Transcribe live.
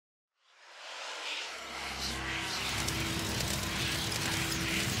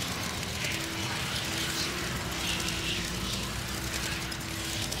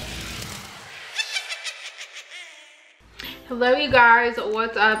Hello you guys,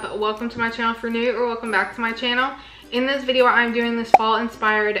 what's up? Welcome to my channel if you're new, or welcome back to my channel. In this video I'm doing this fall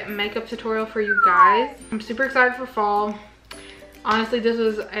inspired makeup tutorial for you guys. I'm super excited for fall. Honestly, this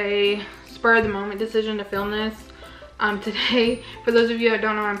was a spur of the moment decision to film this today. For those of you that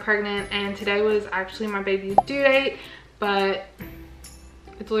don't know, I'm pregnant and today was actually my baby's due date, but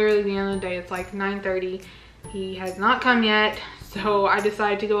it's literally the end of the day. It's like 9:30. He has not come yet. So I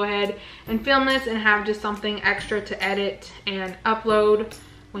decided to go ahead and film this and have just something extra to edit and upload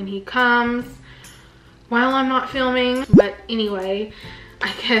when he comes while I'm not filming. But anyway,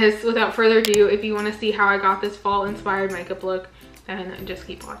 I guess without further ado, if you want to see how I got this fall inspired makeup look, then just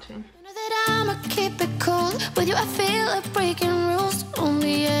keep watching. I'ma keep it cool. With you I feel like breaking rules. On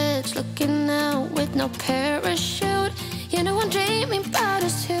the edge, looking out with no parachute. You know I'm dreaming about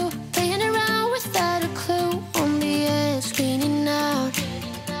us two, playing around without a clue. On the edge, leaning out.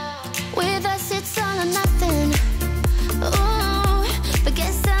 With us it's all or nothing. Ooh, but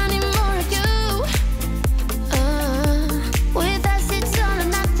guess I need more of you. With us it's all or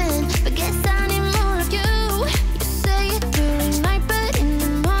nothing, but guess I need more of you. You say it during night, but in the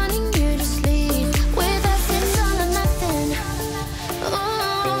morning you just leave. With us it's all or nothing.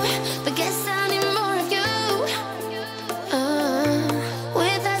 Ooh, but guess I need more of you.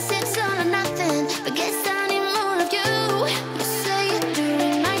 With us it's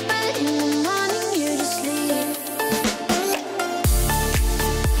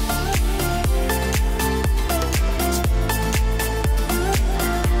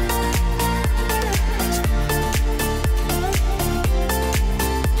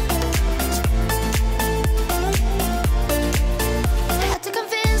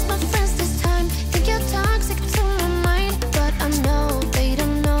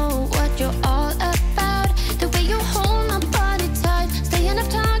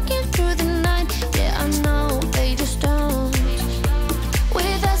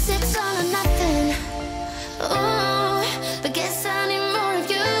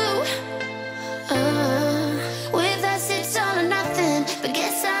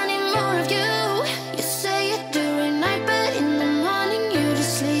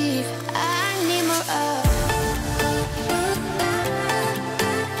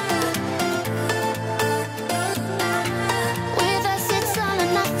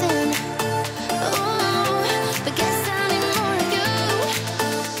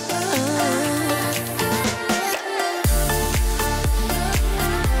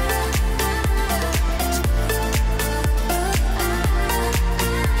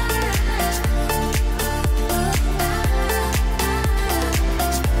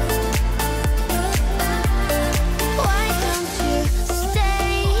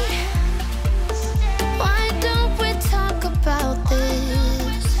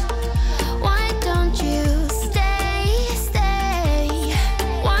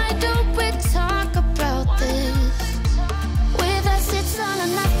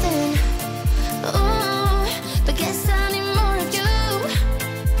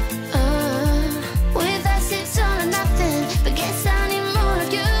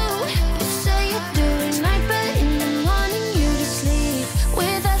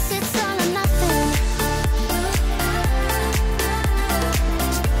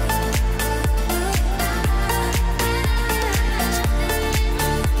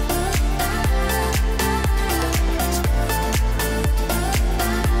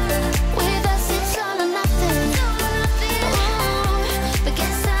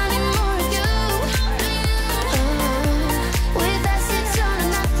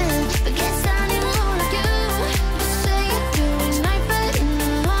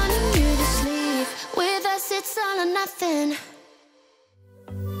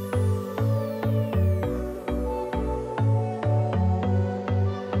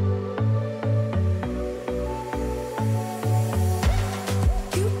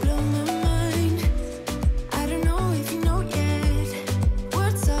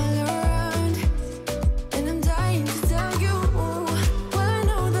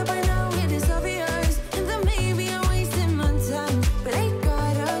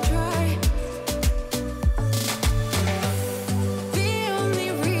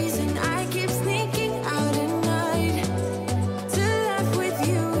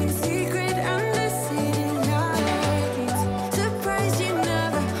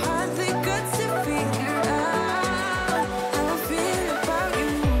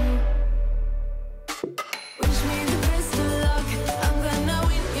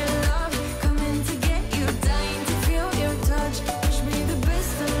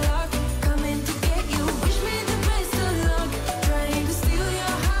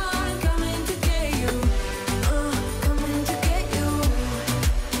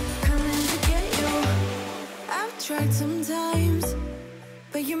tried sometimes,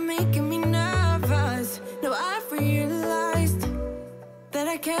 but you're making me nervous. No, I've realized that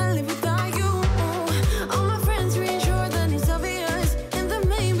I can't live without you. All my friends reassure that it's obvious, and that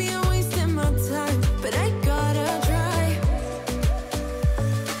maybe I'm wasting my time, but I gotta try.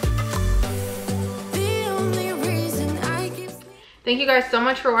 The only reason I keep... Thank you guys so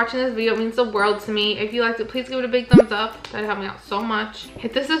much for watching this video. It means the world to me. If you liked it, please give it a big thumbs up. That'd help me out so much.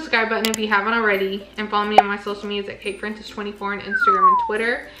 Hit the subscribe button if you haven't already, and follow me on my social medias at KateFrancis24 on Instagram and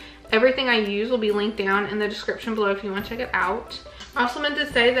Twitter. Everything I use will be linked down in the description below if you want to check it out. I also meant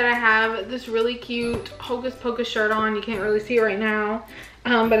to say that I have this really cute Hocus Pocus shirt on. You can't really see it right now,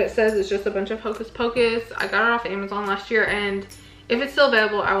 but it says it's just a bunch of Hocus Pocus. I got it off Amazon last year, and if it's still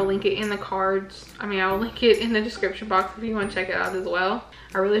available, I will link it in the cards. I will link it in the description box if you want to check it out as well.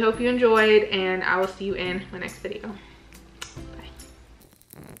 I really hope you enjoyed, and I will see you in my next video.